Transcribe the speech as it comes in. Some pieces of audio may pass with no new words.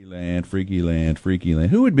Land, Freaky Land, Freaky Land.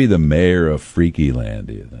 Who would be the mayor of Freaky Land,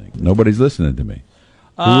 do you think? Nobody's listening to me.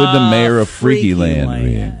 Who would the mayor of Freaky Land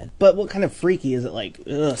be? But what kind of freaky? Is it like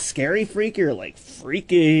scary freaky or like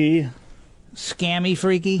freaky? Scammy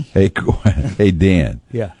freaky? Hey, Dan.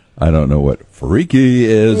 Yeah. I don't know what freaky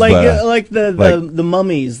is. Like the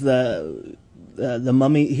mummies, the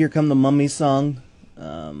mummy. Here Come the Mummy song.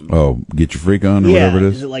 Get your freak on or whatever it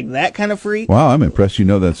is. Is it like that kind of freak? Wow, I'm impressed you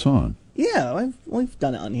know that song. Yeah, we've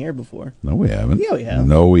done it on here before. No, we haven't. Yeah, we have.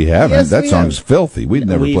 No, we haven't. Yes, that we song's have. filthy. We've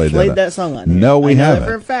never played that song on here. No, we haven't. That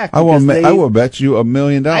for a fact. I will bet you $1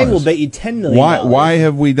 million. I will bet you $10 million. Why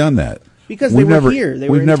have we done that? Because they were here.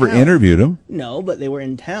 We've never interviewed them. No, but they were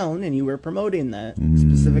in town, and you were promoting that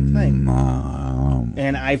specific thing.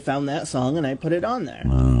 And I found that song, and I put it on there.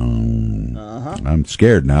 I'm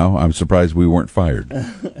scared now. I'm surprised we weren't fired.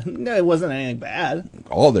 No, it wasn't anything bad.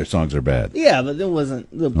 All their songs are bad. Yeah, but it wasn't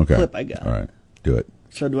the clip I got. All right, do it.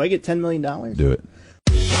 So do I get $10 million? Do it.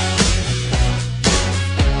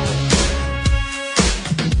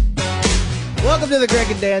 Welcome to the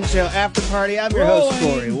Greg and Dan Show After Party. I'm your host,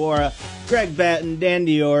 Corey Wara. Greg Batten, Dan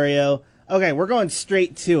DiOrio. Okay, we're going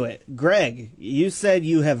straight to it. Greg, you said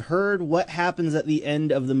you have heard what happens at the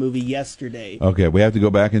end of the movie Yesterday. Okay, we have to go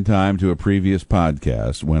back in time to a previous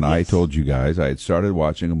podcast when I told you guys I had started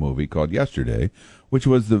watching a movie called Yesterday, which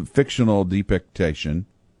was the fictional depiction.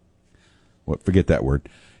 Forget that word.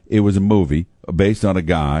 It was a movie based on a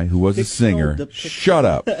guy who was a singer. Shut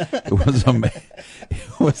up. It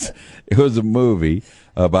was a movie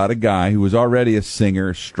about a guy who was already a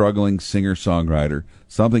singer, struggling singer-songwriter.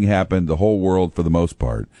 Something happened. The whole world, for the most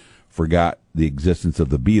part, forgot the existence of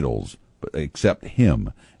the Beatles, except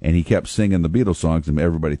him. And he kept singing the Beatles songs, and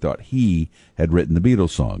everybody thought he had written the Beatles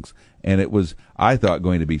songs. And it was, I thought,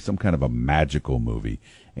 going to be some kind of a magical movie.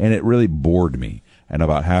 And it really bored me. And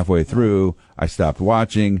about halfway through, I stopped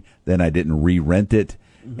watching. Then I didn't re-rent it,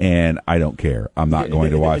 and I don't care. I'm not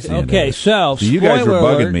going to watch the end of it. Okay, so you guys were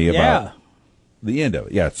bugging alert. me about the end of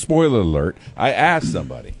it. Yeah, spoiler alert. I asked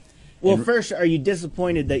somebody. Well, first, are you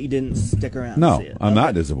disappointed that you didn't stick around No, to see it? I'm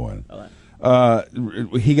not disappointed.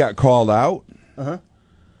 Okay. He got called out.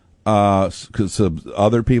 Because some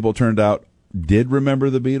other people turned out did remember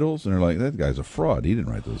the Beatles, and they're like, that guy's a fraud. He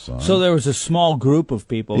didn't write those songs. So there was a small group of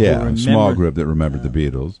people who remembered. A small group that remembered the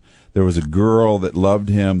Beatles. There was a girl that loved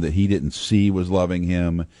him that he didn't see was loving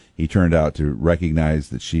him. He turned out to recognize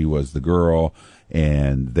that she was the girl,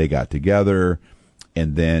 and they got together.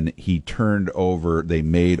 And then he turned over, they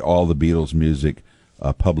made all the Beatles music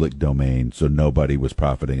public domain, so nobody was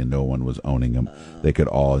profiting and no one was owning them. They could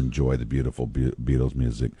all enjoy the beautiful Beatles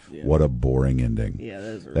music. Yeah. What a boring ending. Yeah,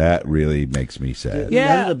 that really makes me sad.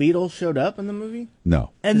 None of the Beatles showed up in the movie? No.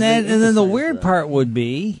 And then the weird part would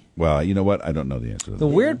be... Well, you know what? I don't know the answer to that. The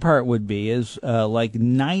weird part would be is like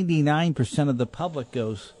 99% of the public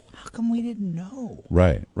goes... How come we didn't know?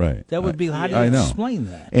 Right. That would be, how do you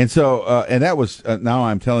explain that? And so, and that was, now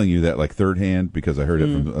I'm telling you that like third hand because I heard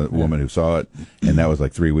it from a woman who saw it, and that was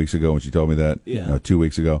like 3 weeks ago when she told me that, 2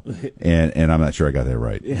 weeks ago, and I'm not sure I got that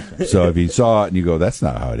right. Yeah. So if you saw it and you go, that's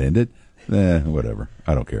not how it ended, whatever.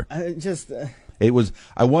 I don't care. It was,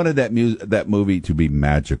 I wanted that movie to be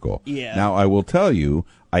magical. Yeah. Now, I will tell you,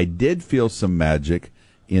 I did feel some magic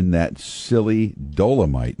in that silly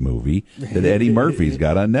Dolomite movie that Eddie Murphy's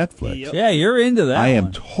got on Netflix. Yep. Yeah, you're into that. I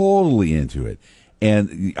am totally into it.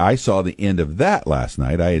 And I saw the end of that last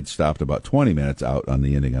night. I had stopped about 20 minutes out on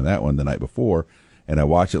the ending on that one the night before, and I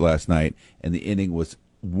watched it last night, and the ending was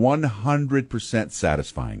 100%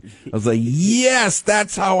 satisfying. I was like, yes,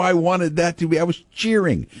 that's how I wanted that to be. I was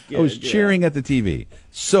cheering. I was cheering at the TV.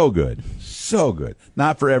 So good. So good.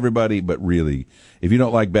 Not for everybody, but really, if you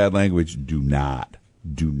don't like bad language, do not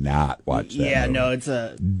watch that. Yeah, movie. no, it's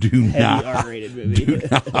a heavy R-rated movie. Do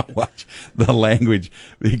not watch the language,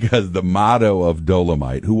 because the motto of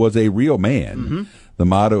Dolomite, who was a real man, the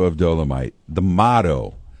motto of Dolomite,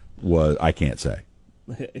 was, I can't say.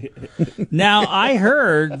 Now, I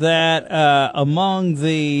heard that among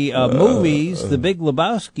the movies, The Big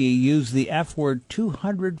Lebowski used the F word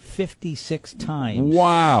 256 times.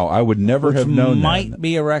 Wow, I would never have known that. Might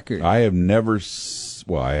be a record. I have never...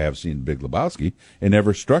 Well, I have seen Big Lebowski. It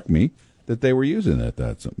never struck me that they were using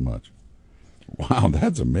that so much. Wow,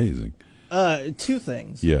 that's amazing. Two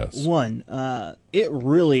things. Yes. One, it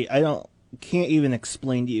really, can't even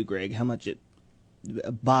explain to you, Greg, how much it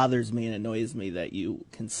bothers me and annoys me that you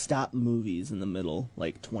can stop movies in the middle,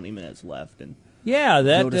 like 20 minutes left, and yeah,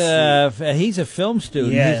 that he's a film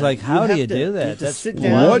student. Yeah. He's like, how do you do that? Sit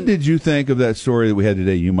down. What did you think of that story that we had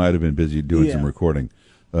today? You might have been busy doing some recording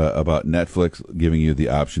about Netflix giving you the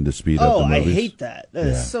option to speed up the I movies. hate that. That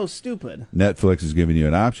is so stupid. Netflix is giving you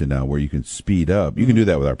an option now where you can speed up. You can do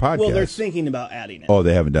that with our podcast. Well, they're thinking about adding it. Oh,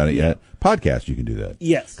 they haven't done it yet? Podcast, you can do that.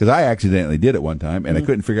 Yes. Because I accidentally did it one time, and I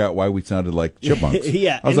couldn't figure out why we sounded like chipmunks.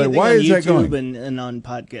 Yeah. I was like, why is that going? And on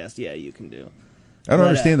podcast, yeah, you can do. I don't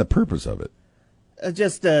understand the purpose of it.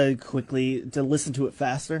 Just quickly, to listen to it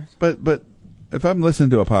faster. But if I'm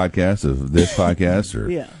listening to a podcast of this podcast,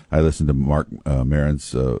 or I listen to Mark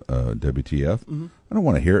Maron's WTF, I don't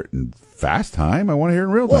want to hear it in fast time. I want to hear it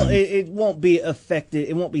in real time. Well, it won't be affected.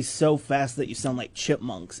 It won't be so fast that you sound like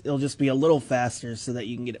chipmunks. It'll just be a little faster so that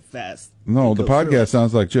you can get it fast. No, the podcast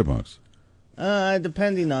sounds like chipmunks.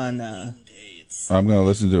 Depending on... I'm going to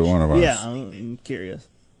listen to one of ours. Yeah, I'm curious.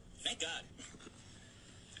 Thank God.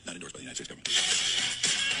 Not endorsed by the United States government.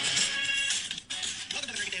 Welcome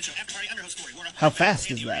to the Greg and Dan Show. After party, I'm your host, Corey. How fast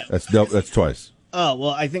is that? That's twice. Oh,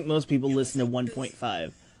 well, I think most people listen to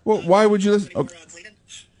 1.5. Well, why would you listen? Okay. Cleaning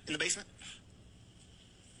in the basement.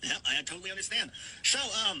 Yeah, I totally understand. So,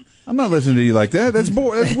 I'm not listening to you like that. That's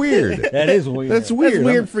that's weird. That is weird. That's weird. That's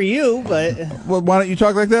weird for you, but... Well, why don't you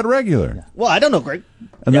talk like that regular? Well, I don't know, Greg.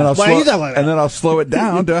 And then Why are you talking like that? and then I'll slow it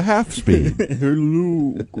down to half speed.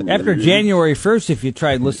 After January 1st, if you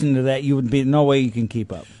tried listening to that, you would be no way you can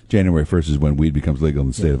keep up. January 1st is when weed becomes legal in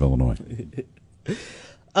the state of Illinois.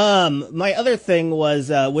 My other thing was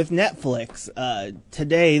with Netflix.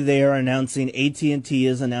 Today they are announcing, AT&T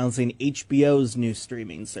is announcing HBO's new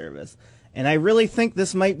streaming service. And I really think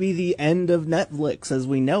this might be the end of Netflix as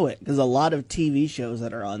we know it, because a lot of TV shows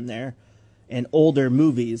that are on there and older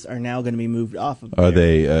movies are now going to be moved off of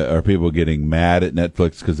there. Are people getting mad at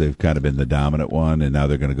Netflix because they've kind of been the dominant one, and now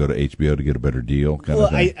they're going to go to HBO to get a better deal? Well,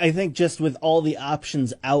 I think just with all the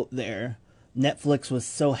options out there, Netflix was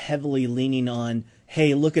so heavily leaning on,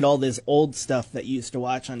 hey, look at all this old stuff that you used to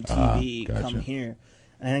watch on TV, gotcha. come here.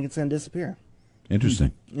 And I think it's going to disappear.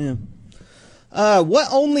 Interesting. Yeah. What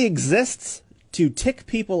only exists to tick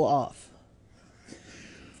people off?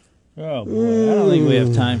 Oh, boy. I don't think we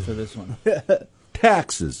have time for this one.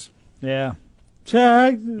 Taxes. Yeah.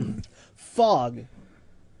 Fog.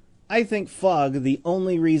 I think fog, the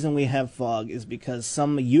only reason we have fog is because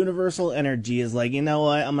some universal energy is like, you know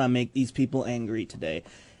what, I'm going to make these people angry today.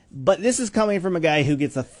 But this is coming from a guy who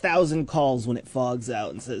gets 1,000 calls when it fogs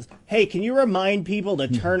out and says, hey, can you remind people to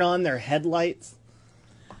turn on their headlights?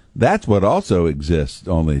 That's what also exists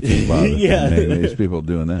only to bother. Yeah. There's people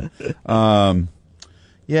doing that.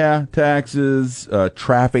 Yeah, taxes,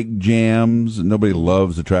 traffic jams. Nobody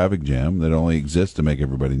loves a traffic jam. That only exists to make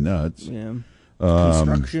everybody nuts. Yeah.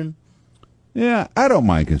 Construction. Yeah, I don't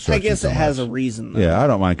mind construction. I guess so it has much. a reason, though. Yeah, I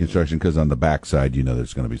don't mind construction because on the backside, you know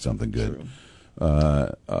there's going to be something good.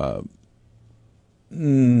 That's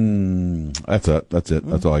it.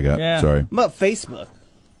 That's all I got. Yeah. Sorry. What about Facebook?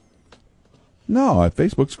 No,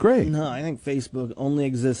 Facebook's great. No, I think Facebook only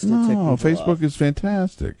exists to tick people No, Facebook off. is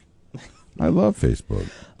fantastic. I love Facebook.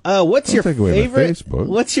 What's Don't your take away my favorite? Facebook.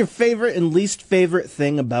 What's your favorite and least favorite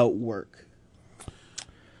thing about work?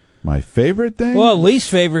 My favorite thing? Well, least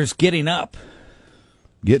favor is getting up.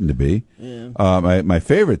 Getting to be. Yeah. My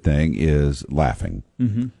favorite thing is laughing.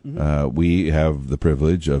 Mm-hmm. We have the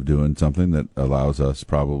privilege of doing something that allows us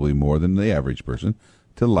probably more than the average person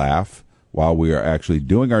to laugh while we are actually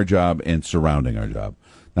doing our job and surrounding our job.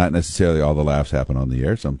 Not necessarily all the laughs happen on the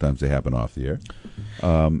air. Sometimes they happen off the air.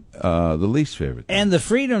 The least favorite thing. And the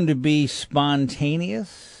freedom to be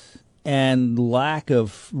spontaneous and lack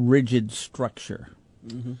of rigid structure.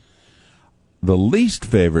 Mm-hmm. The least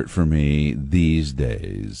favorite for me these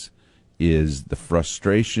days is the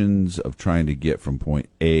frustrations of trying to get from point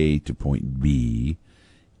A to point B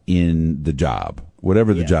in the job,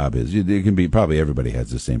 whatever the job is. It can be, probably everybody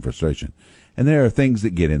has the same frustration. And there are things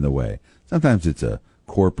that get in the way. Sometimes it's a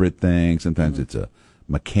corporate thing. Sometimes it's a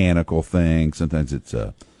mechanical thing. Sometimes it's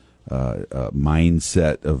a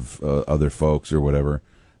mindset of other folks or whatever.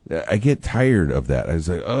 I get tired of that. I was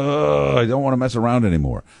like, oh, I don't want to mess around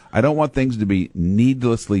anymore. I don't want things to be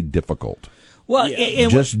needlessly difficult. Well,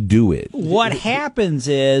 Just do it. what happens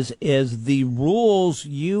is the rules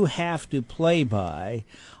you have to play by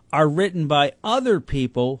are written by other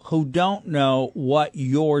people who don't know what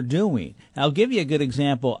you're doing. I'll give you a good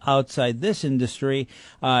example outside this industry.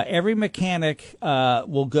 Every mechanic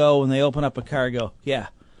will go when they open up a car and go, yeah,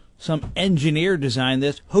 some engineer designed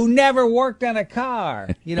this who never worked on a car.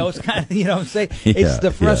 You know, it's kind of, you know what I'm saying? It's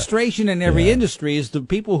the frustration in every industry is the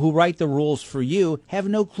people who write the rules for you have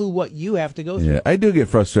no clue what you have to go through. Yeah, I do get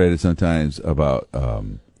frustrated sometimes about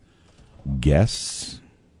guests.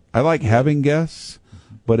 I like having guests,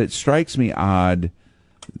 but it strikes me odd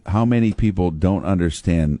how many people don't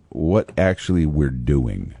understand what actually we're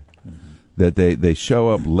doing. That they show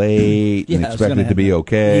up late and expect it to be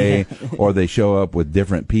okay, or they show up with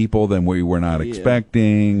different people than we were not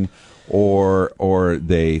expecting, or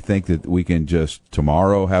they think that we can just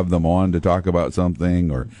tomorrow have them on to talk about something,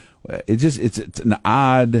 or it's an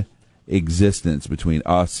odd existence between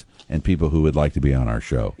us and people who would like to be on our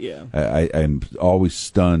show. Yeah, I'm always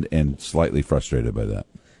stunned and slightly frustrated by that.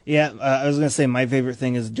 Yeah, I was going to say my favorite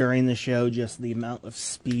thing is during the show, just the amount of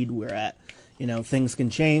speed we're at. You know, things can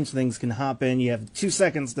change, things can hop in. You have 2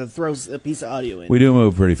 seconds to throw a piece of audio in. We do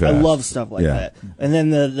move pretty fast. I love stuff like that. And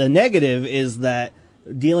then the negative is that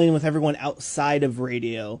dealing with everyone outside of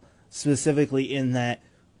radio, specifically in that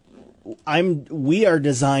we are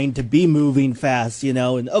designed to be moving fast, you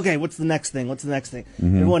know, and okay, what's the next thing? What's the next thing?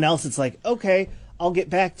 Mm-hmm. Everyone else, it's like, okay, I'll get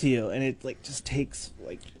back to you, and it like just takes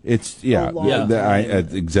like exactly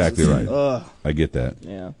right. I get that.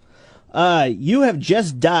 Yeah. You have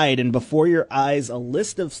just died, and before your eyes, a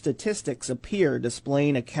list of statistics appear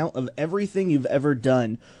displaying a count of everything you've ever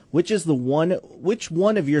done. Which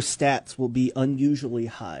one of your stats will be unusually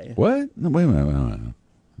high? What? No, wait a minute.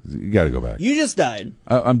 You got to go back. You just died.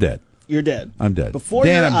 I'm dead. You're dead. I'm dead. Before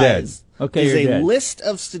Dan, your I'm eyes dead. Okay, is you're a dead. list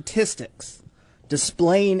of statistics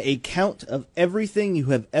displaying a count of everything you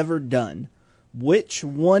have ever done. Which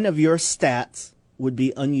one of your stats would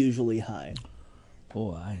be unusually high?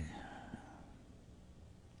 Boy,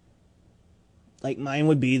 Like mine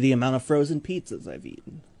would be the amount of frozen pizzas I've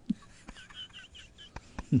eaten.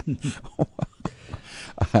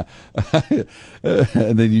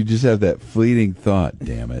 And then you just have that fleeting thought,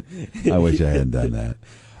 damn it. I wish I hadn't done that.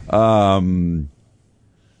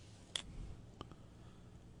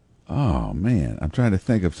 Oh, man. I'm trying to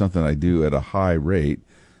think of something I do at a high rate.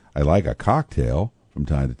 I like a cocktail from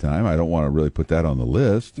time to time. I don't want to really put that on the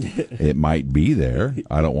list. It might be there.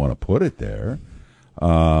 I don't want to put it there.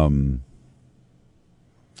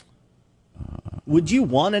 Would you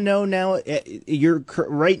want to know now?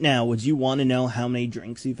 Right now. Would you want to know how many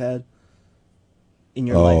drinks you've had in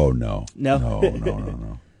your life? Oh, no.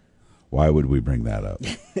 No. Why would we bring that up?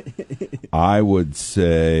 I would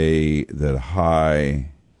say that high.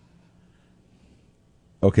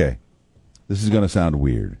 Okay, this is going to sound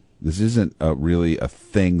weird. This isn't really a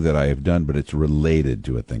thing that I have done, but it's related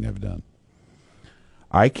to a thing I've done.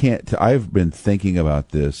 I've been thinking about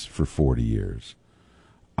this for 40 years.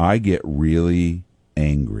 I get really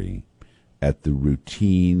angry at the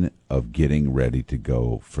routine of getting ready to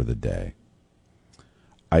go for the day.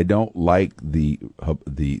 I don't like the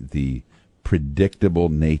predictable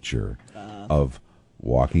nature of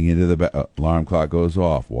walking into the alarm clock goes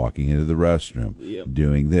off, walking into the restroom,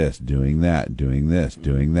 doing this, doing that, doing this,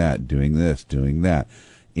 doing that, doing this, doing that,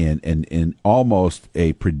 in almost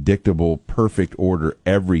a predictable, perfect order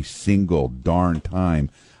every single darn time.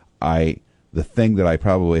 The thing that I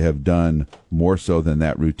probably have done more so than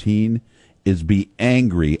that routine is be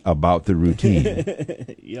angry about the routine.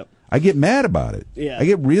 Yep. I get mad about it. Yeah. I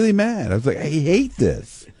get really mad. I was like, I hate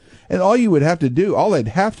this. And all I'd have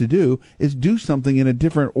to do is do something in a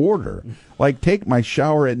different order. Like take my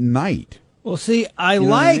shower at night. well, see, I know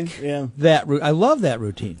what I mean? like Yeah. that. I love that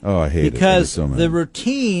routine. Oh, I hate it. because So much. the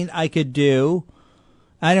routine I could do,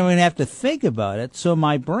 I don't even have to think about it. So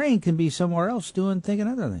my brain can be somewhere else thinking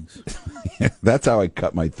other things. That's how I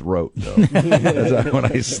cut my throat, though. That's how, when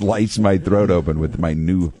I slice my throat open with my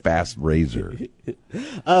new fast razor.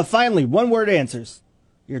 Finally, one-word answers.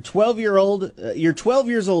 You're 12 years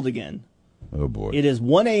old again. Oh, boy. It is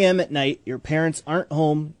 1 a.m. at night. Your parents aren't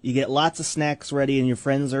home. You get lots of snacks ready, and your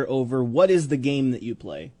friends are over. What is the game that you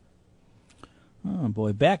play? Oh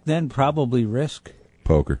boy, back then probably Risk.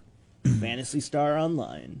 Poker. Fantasy Star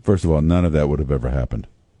Online. First of all, none of that would have ever happened.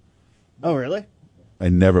 Oh, really? I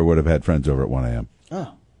never would have had friends over at 1 a.m.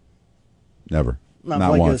 Oh. Never. Not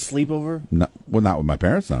Not like once. a sleepover? Not with my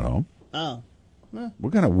parents not home. Oh.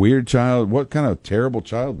 What kind of weird child? What kind of terrible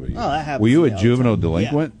child were you? Oh, that happens Were you to a me all the juvenile time.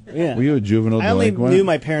 delinquent? Yeah. Were you a juvenile I only delinquent? knew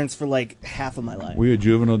my parents for like half of my life. Were you a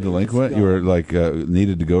juvenile delinquent? You were like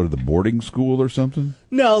needed to go to the boarding school or something?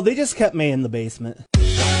 No, they just kept me in the basement.